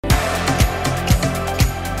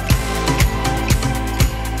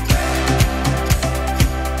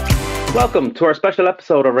Welcome to our special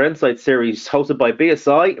episode of our Insight series hosted by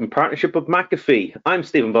BSI in partnership with McAfee. I'm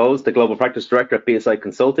Stephen Bowes, the Global Practice Director at BSI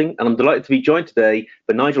Consulting, and I'm delighted to be joined today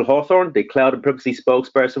by Nigel Hawthorne, the Cloud and Privacy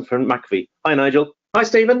Spokesperson for McAfee. Hi, Nigel. Hi,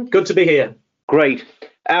 Stephen. Good to be here. Great.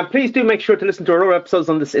 Please do make sure to listen to our other episodes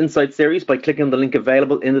on this Insight series by clicking on the link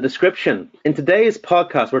available in the description. In today's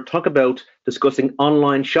podcast, we're talking about discussing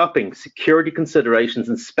online shopping, security considerations,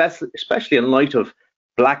 and especially in light of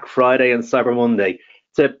Black Friday and Cyber Monday.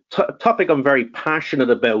 It's a topic I'm very passionate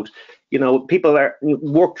about. You know, people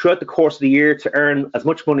work throughout the course of the year to earn as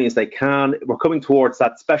much money as they can. We're coming towards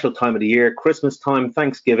that special time of the year, Christmas time,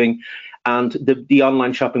 Thanksgiving, and the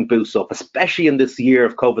online shopping boosts up, especially in this year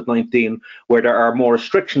of COVID-19, where there are more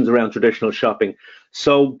restrictions around traditional shopping.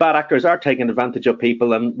 So bad actors are taking advantage of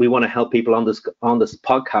people, and we want to help people on this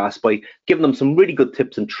podcast by giving them some really good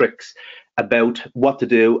tips and tricks about what to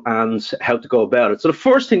do and how to go about it. So the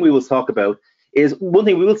first thing we will talk about is one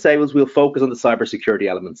thing we will say is we'll focus on the cybersecurity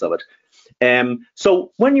elements of it.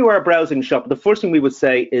 So when you are browsing shop, the first thing we would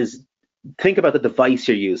say is think about the device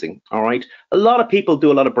you're using. All right, a lot of people do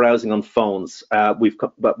a lot of browsing on phones.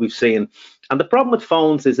 We've seen, and the problem with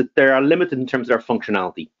phones is that they are limited in terms of their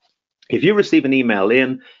functionality. If you receive an email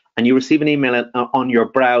in and you receive an email on your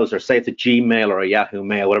browser, say it's a Gmail or a Yahoo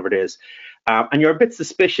Mail, whatever it is, and you're a bit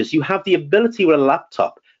suspicious, you have the ability with a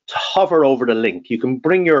laptop to hover over the link. You can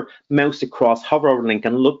bring your mouse across, hover over the link,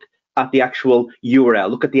 and look at the actual URL,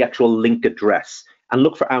 look at the actual link address, and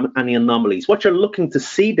look for any anomalies. What you're looking to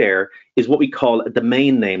see there is what we call a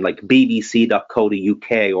domain name, like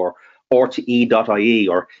bbc.co.uk or rte.ie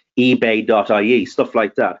or ebay.ie, stuff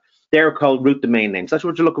like that. They're called root domain names. That's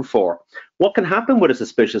what you're looking for. What can happen with a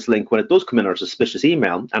suspicious link when it does come in or a suspicious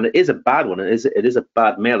email, and it is a bad one, it is a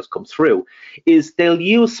bad mail that's come through, is they'll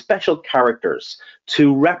use special characters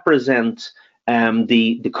to represent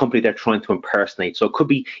the company they're trying to impersonate. So it could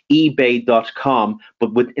be ebay.com,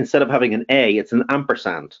 but instead of having an A, it's an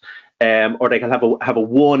ampersand. Or they can have a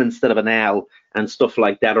 1 instead of an L and stuff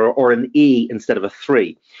like that, or an E instead of a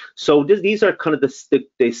 3. So these are kind of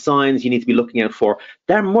the signs you need to be looking out for.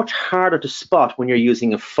 They're much harder to spot when you're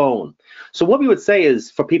using a phone. So what we would say is,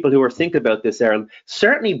 for people who are thinking about this, Aaron,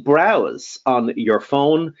 certainly browse on your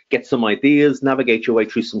phone, get some ideas, navigate your way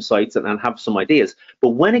through some sites and have some ideas.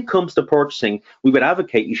 But when it comes to purchasing, we would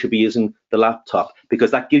advocate you should be using the laptop,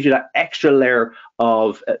 because that gives you that extra layer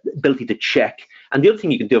of ability to check. And the other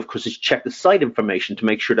thing you can do, of course, is check the site information to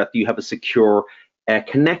make sure that you have a secure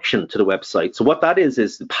connection to the website. So what that is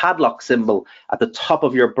the padlock symbol at the top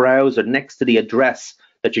of your browser next to the address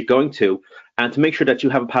that you're going to, and to make sure that you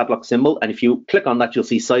have a padlock symbol. And if you click on that, you'll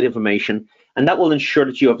see site information, and that will ensure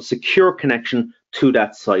that you have a secure connection to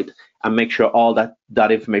that site and make sure all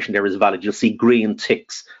that information there is valid. You'll see green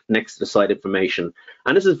ticks next to the site information.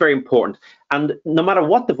 And this is very important. And no matter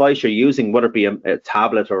what device you're using, whether it be a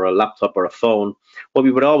tablet or a laptop or a phone, what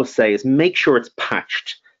we would always say is make sure it's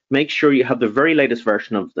patched. Make sure you have the very latest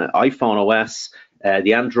version of the iPhone OS,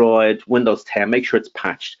 the Android, Windows 10. Make sure it's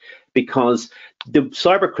patched, because the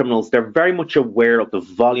cyber criminals, they're very much aware of the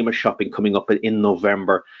volume of shopping coming up in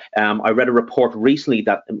November. I read a report recently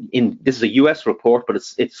that this is a US report, but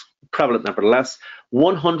it's prevalent nevertheless.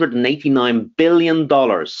 $189 billion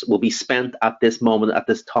will be spent at this moment, at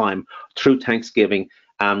this time, through Thanksgiving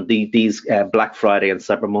and these Black Friday and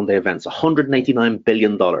Cyber Monday events. $189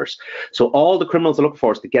 billion. So all the criminals are looking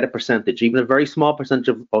for is to get a percentage. Even a very small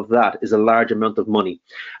percentage of that is a large amount of money.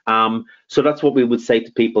 So that's what we would say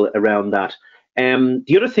to people around that.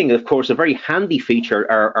 The other thing, of course, a very handy feature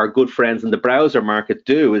our good friends in the browser market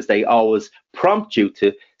do is they always prompt you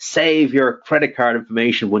to save your credit card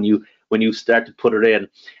information when you start to put it in.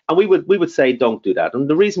 And we would say don't do that. And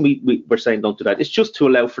the reason we're saying don't do that is just to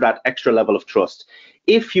allow for that extra level of trust.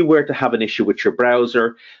 If you were to have an issue with your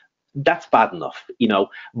browser, that's bad enough, you know.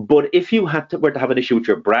 But if you were to have an issue with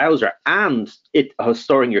your browser and it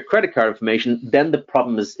storing your credit card information, then the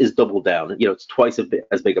problem is double down. You know, it's twice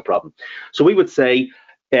as big a problem. So we would say,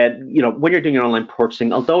 you know, when you're doing your online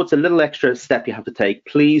purchasing, although it's a little extra step you have to take,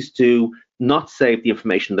 please do not save the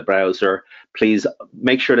information in the browser. Please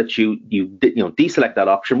make sure that you deselect that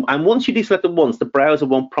option. And once you deselect it once, the browser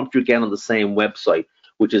won't prompt you again on the same website,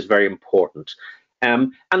 which is very important.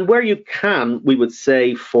 And where you can, we would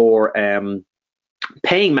say for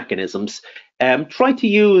paying mechanisms, try to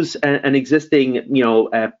use an existing,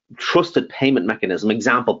 trusted payment mechanism.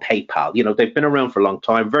 Example, PayPal. You know, they've been around for a long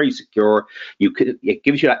time, very secure. It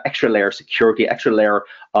gives you that extra layer of security, extra layer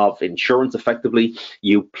of insurance. Effectively,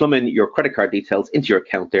 you plumb in your credit card details into your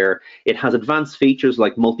account there. It has advanced features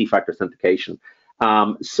like multi-factor authentication.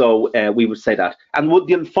 So we would say that. And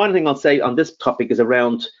the final thing I'll say on this topic is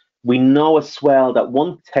around We know as well that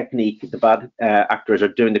one technique the bad actors are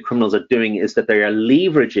doing, the criminals are doing, is that they are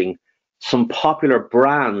leveraging some popular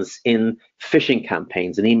brands in phishing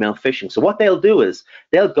campaigns and email phishing. So what they'll do is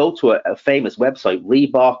they'll go to a famous website,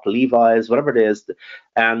 Reebok, Levi's, whatever it is,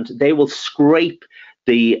 and they will scrape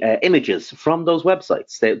the images from those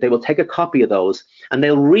websites. They will take a copy of those and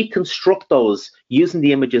they'll reconstruct those using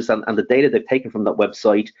the images and the data they've taken from that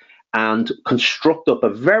website, and construct up a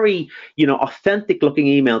very, authentic looking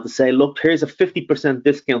email to say, look, here's a 50%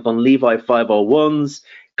 discount on Levi 501s.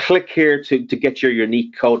 Click here to get your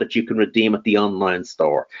unique code that you can redeem at the online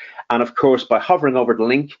store. And of course, by hovering over the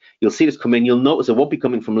link, you'll see this come in. You'll notice it won't be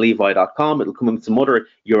coming from levi.com. It'll come in with some other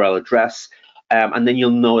URL address. And then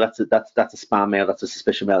you'll know that's a spam mail, that's a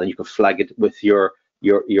suspicious mail, and you can flag it with your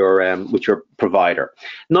provider.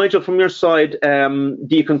 Nigel, from your side,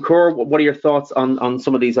 do you concur? What are your thoughts on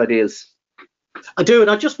some of these ideas? I do, and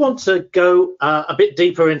I just want to go a bit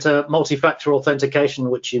deeper into multi-factor authentication,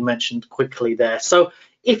 which you mentioned quickly there. So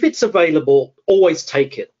if it's available, always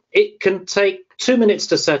take it. It can take 2 minutes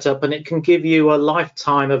to set up, and it can give you a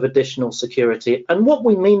lifetime of additional security. And what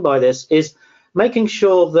we mean by this is making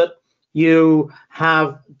sure that you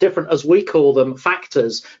have different, as we call them,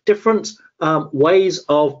 factors, different ways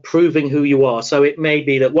of proving who you are. So it may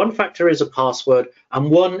be that one factor is a password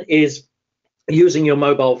and one is using your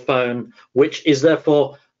mobile phone, which is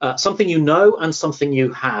therefore something you know and something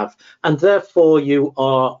you have. And therefore you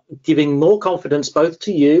are giving more confidence both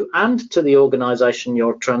to you and to the organization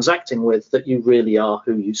you're transacting with that you really are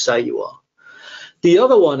who you say you are. The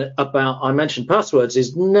other one I mentioned passwords,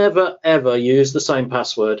 is never ever use the same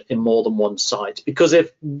password in more than one site, because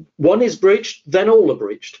if one is breached, then all are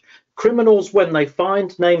breached. Criminals, when they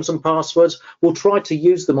find names and passwords, will try to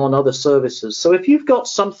use them on other services. So if you've got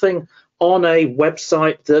something on a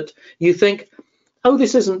website that you think, oh,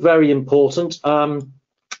 this isn't very important,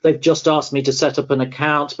 they've just asked me to set up an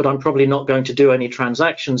account, but I'm probably not going to do any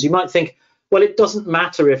transactions, you might think, well, it doesn't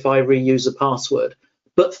matter if I reuse a password.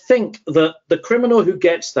 But think that the criminal who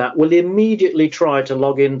gets that will immediately try to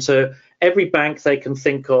log into every bank they can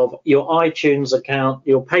think of, your iTunes account,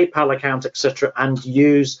 your PayPal account, etc., and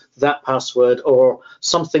use that password or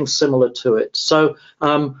something similar to it. So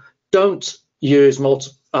don't use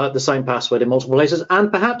the same password in multiple places,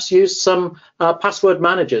 and perhaps use some password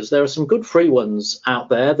managers. There are some good free ones out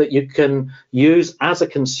there that you can use as a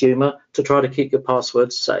consumer to try to keep your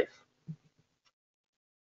passwords safe.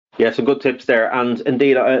 Yeah, some good tips there. And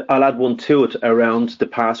indeed, I'll add one to it around the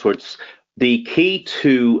passwords. The key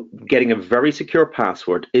to getting a very secure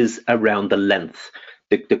password is around the length.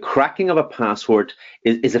 The cracking of a password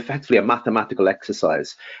is effectively a mathematical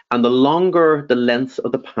exercise. And the longer the length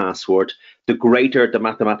of the password, the greater the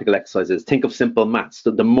mathematical exercise is. Think of simple maths.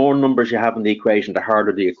 The more numbers you have in the equation, the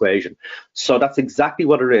harder the equation. So that's exactly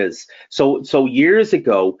what it is. So years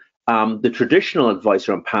ago, the traditional advice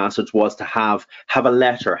around passwords was to have a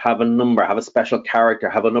letter, have a number, have a special character,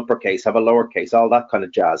 have an uppercase, have a lowercase, all that kind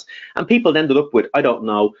of jazz. And people ended up with, I don't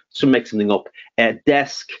know, to make something up,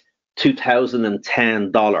 desk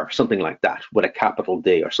 $2010, something like that, with a capital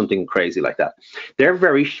D or something crazy like that. They're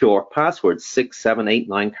very short passwords, 6, 7, 8,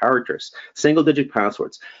 9 characters, single-digit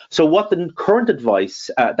passwords. So what the current advice,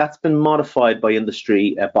 that's been modified by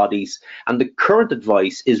industry bodies, and the current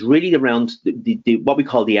advice is really around the what we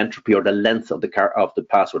call the entropy, or the length of the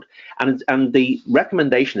password. And the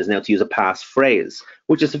recommendation is now to use a passphrase,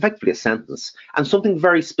 which is effectively a sentence, and something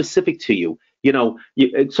very specific to you. You know,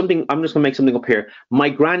 something, I'm just going to make something up here. My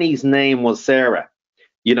granny's name was Sarah.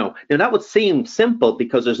 Now that would seem simple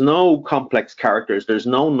because there's no complex characters, there's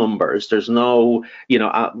no numbers, there's no,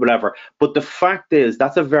 whatever. But the fact is,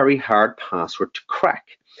 that's a very hard password to crack.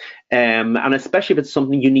 And especially if it's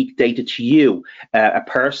something unique data to you, a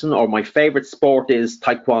person, or my favorite sport is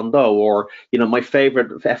Taekwondo, or my favorite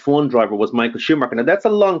F1 driver was Michael Schumacher. Now that's a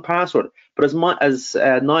long password, but as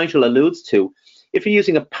Nigel alludes to, if you're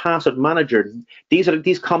using a password manager,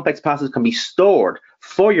 these complex passwords can be stored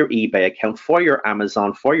for your eBay account, for your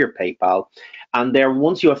Amazon, for your PayPal. And there,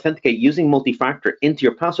 once you authenticate using multi-factor into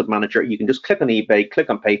your password manager, you can just click on eBay, click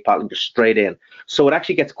on PayPal, and just straight in. So it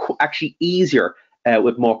actually gets easier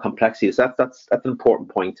with more complexity. So that's an important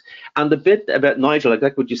point. And the bit about Nigel, I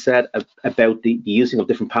like what you said about the using of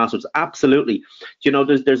different passwords. Absolutely.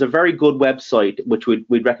 There's a very good website which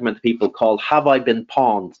we'd recommend to people called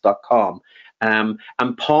haveibeenpawned.com. And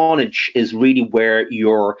pawnage is really where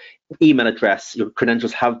your email address, your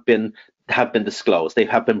credentials have been disclosed, they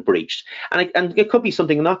have been breached. And it could be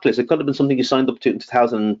something innocuous. It could have been something you signed up to in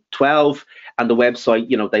 2012, and the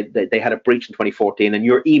website, they had a breach in 2014, and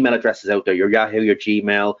your email address is out there, your Yahoo, your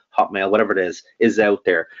Gmail, Hotmail, whatever it is out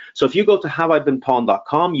there. So if you go to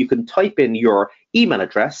haveibeenpawned.com, you can type in your email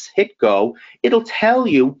address, hit go. It'll tell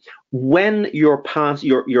you when your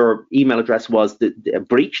email address was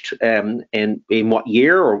breached, in what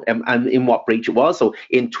year, or and in what breach it was. So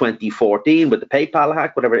in 2014 with the PayPal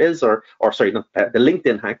hack, whatever it is, or sorry, not the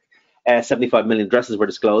LinkedIn hack. 75 million addresses were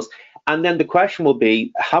disclosed. And then the question will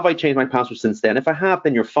be, have I changed my password since then? If I have,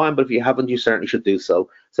 then you're fine. But if you haven't, you certainly should do so.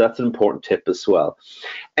 So that's an important tip as well.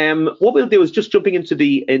 What we'll do is just jumping into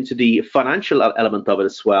the financial element of it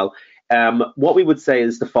as well. What we would say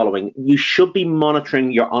is the following: you should be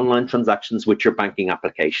monitoring your online transactions with your banking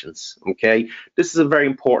applications. Okay, this is a very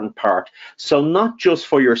important part. So not just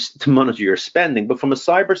for to monitor your spending, but from a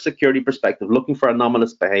cybersecurity perspective, looking for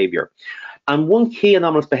anomalous behavior. And one key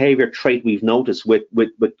anomalous behavior trait we've noticed with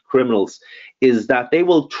criminals is that they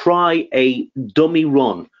will try a dummy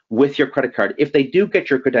run with your credit card. If they do get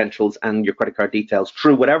your credentials and your credit card details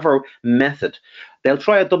through whatever method, they'll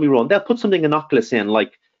try a dummy run. They'll put something innocuous in,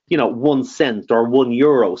 like, you know, 1 cent or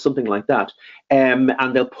 €1, something like that. And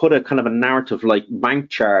they'll put a kind of a narrative like bank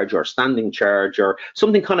charge or standing charge or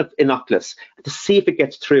something kind of innocuous to see if it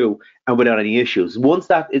gets through and without any issues. Once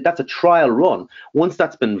that's a trial run, once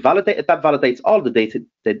that's been validated, that validates all the data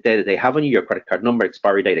they have on you, your credit card number,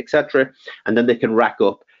 expiry date, etc. And then they can rack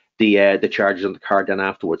up the charges on the card then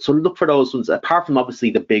afterwards. So look for those ones, apart from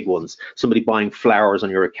obviously the big ones, somebody buying flowers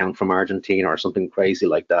on your account from Argentina or something crazy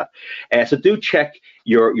like that. So do check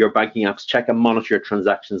your banking apps, check and monitor your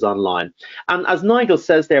transactions online. And as Nigel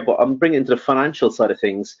says there, but I'm bringing it into the financial side of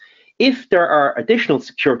things, if there are additional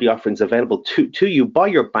security offerings available to you by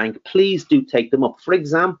your bank, please do take them up. For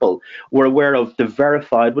example, we're aware of the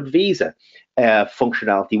Verified with Visa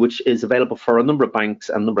functionality, which is available for a number of banks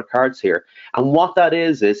and a number of cards here. And what that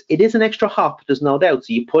is it is an extra hop, there's no doubt.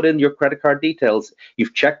 So you put in your credit card details,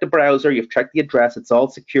 you've checked the browser, you've checked the address, it's all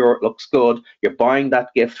secure, it looks good, you're buying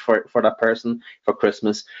that gift for that person for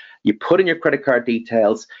Christmas. You put in your credit card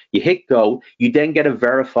details, you hit go, you then get a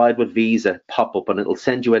Verified with Visa pop-up, and it'll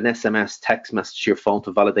send you an SMS text message to your phone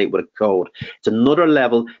to validate with a code. It's another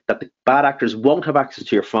level that the bad actors won't have access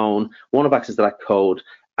to your phone, won't have access to that code,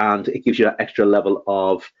 and it gives you that extra level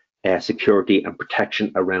of security and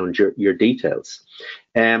protection around your details.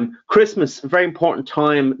 Christmas, a very important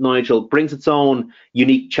time, Nigel, brings its own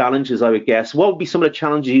unique challenges, I would guess. What would be some of the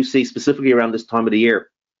challenges you see specifically around this time of the year?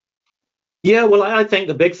 Yeah, well, I think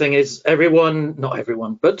the big thing is not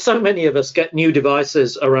everyone, but so many of us get new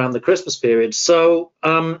devices around the Christmas period. So,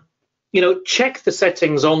 check the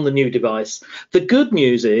settings on the new device. The good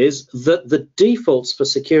news is that the defaults for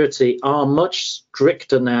security are much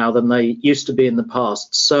stricter now than they used to be in the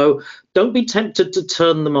past. So don't be tempted to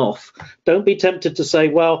turn them off. Don't be tempted to say,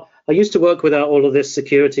 well, I used to work without all of this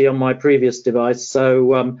security on my previous device,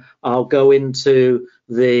 so I'll go into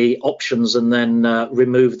the options and then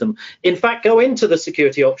remove them. In fact, go into the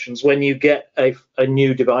security options when you get a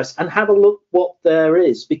new device and have a look what there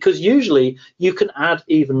is, because usually you can add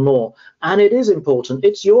even more. And it is important.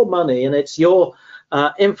 It's your money and it's your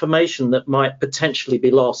information that might potentially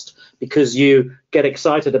be lost because you get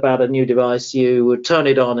excited about a new device, you turn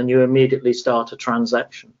it on and you immediately start a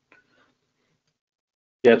transaction.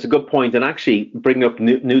 Yeah, it's a good point. And actually, bringing up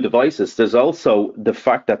new devices, there's also the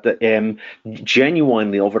fact that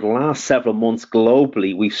genuinely over the last several months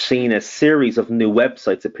globally, we've seen a series of new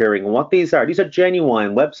websites appearing. And what these are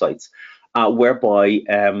genuine websites whereby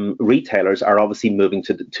retailers are obviously moving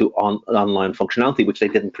to online functionality, which they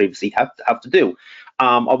didn't previously have to do.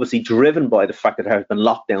 Obviously driven by the fact that there have been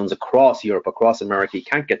lockdowns across Europe, across America. You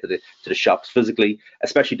can't get to the shops physically,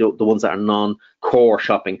 especially the ones that are non-core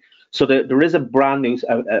shopping. So there is a brand new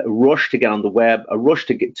rush to get on the web, a rush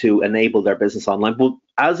to enable their business online. But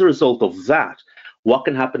as a result of that, what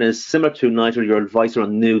can happen is similar to Nigel, your advice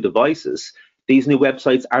on new devices. These new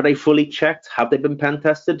websites, are they fully checked? Have they been pen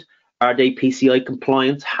tested? Are they PCI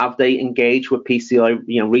compliant? Have they engaged with PCI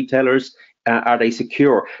retailers? Are they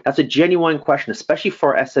secure? That's a genuine question, especially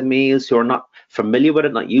for SMEs who are not familiar with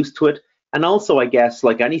it, not used to it. And also, I guess,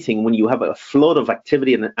 like anything, when you have a flood of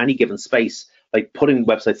activity in any given space, like putting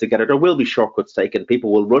websites together, there will be shortcuts taken.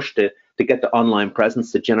 People will rush to get the online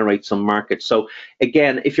presence to generate some market. So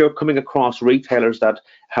again, if you're coming across retailers that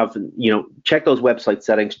have, check those website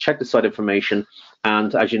settings, check the site information,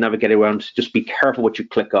 and as you navigate around, just be careful what you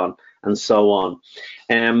click on and so on.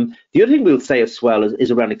 The other thing we'll say as well is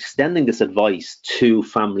around extending this advice to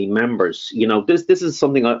family members. This is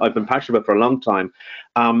something I've been passionate about for a long time,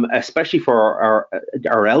 especially for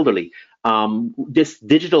our elderly. This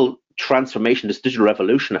digital transformation, this digital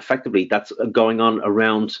revolution, effectively, that's going on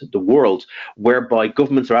around the world, whereby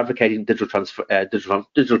governments are advocating digital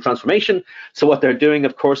transformation. So what they're doing,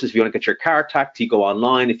 of course, is if you want to get your car tax, you go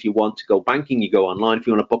online. If you want to go banking, you go online. If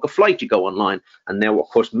you want to book a flight, you go online. And now, of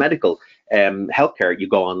course, medical healthcare, you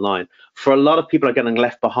go online. For a lot of people are getting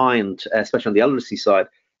left behind, especially on the elderly side.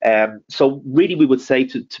 So really, we would say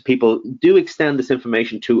to people, do extend this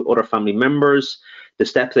information to other family members, the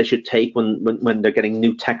steps they should take when they're getting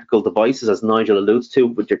new technical devices, as Nigel alludes to,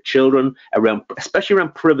 with their children, especially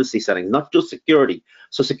around privacy settings, not just security.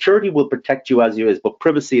 So security will protect you as you is, but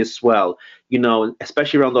privacy as well,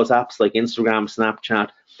 especially around those apps like Instagram, Snapchat,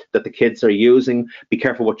 that the kids are using. Be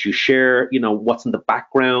careful what you share, what's in the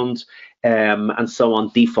background, and so on,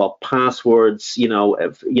 default passwords,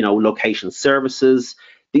 location services.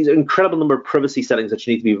 These are an incredible number of privacy settings that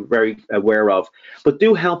you need to be very aware of. But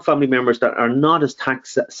do help family members that are not as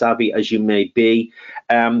tax savvy as you may be,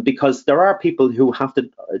 because there are people who have to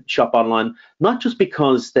shop online, not just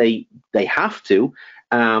because they have to,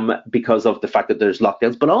 because of the fact that there's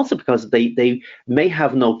lockdowns, but also because they may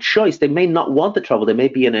have no choice. They may not want to travel. They may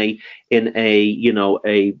be in a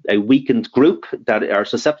weakened group that are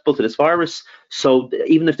susceptible to this virus. So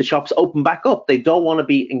even if the shops open back up, they don't want to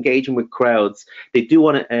be engaging with crowds. They do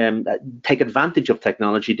want to take advantage of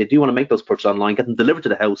technology. They do want to make those purchases online, get them delivered to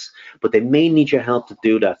the house, but they may need your help to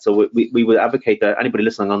do that. So we would advocate that anybody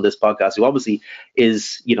listening on this podcast who obviously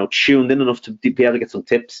is tuned in enough to be able to get some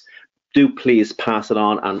tips, do please pass it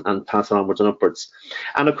on and pass it onwards and upwards.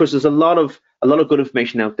 And of course, there's a lot of good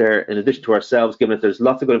information out there in addition to ourselves, given that there's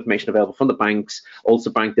lots of good information available from the banks. Ulster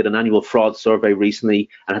Bank did an annual fraud survey recently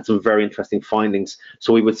and had some very interesting findings.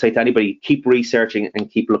 So we would say to anybody, keep researching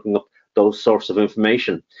and keep looking up those sources of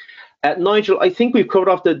information. Nigel, I think we've covered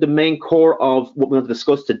off the main core of what we want to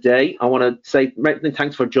discuss today. I want to say many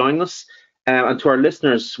thanks for joining us. And to our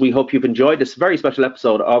listeners, we hope you've enjoyed this very special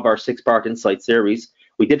episode of our 6-part Insight series.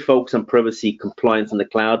 We did focus on privacy, compliance, and the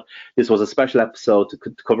cloud. This was a special episode to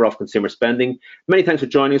cover off consumer spending. Many thanks for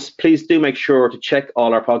joining us. Please do make sure to check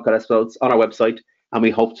all our podcast episodes on our website, and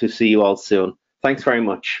we hope to see you all soon. Thanks very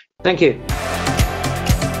much. Thank you.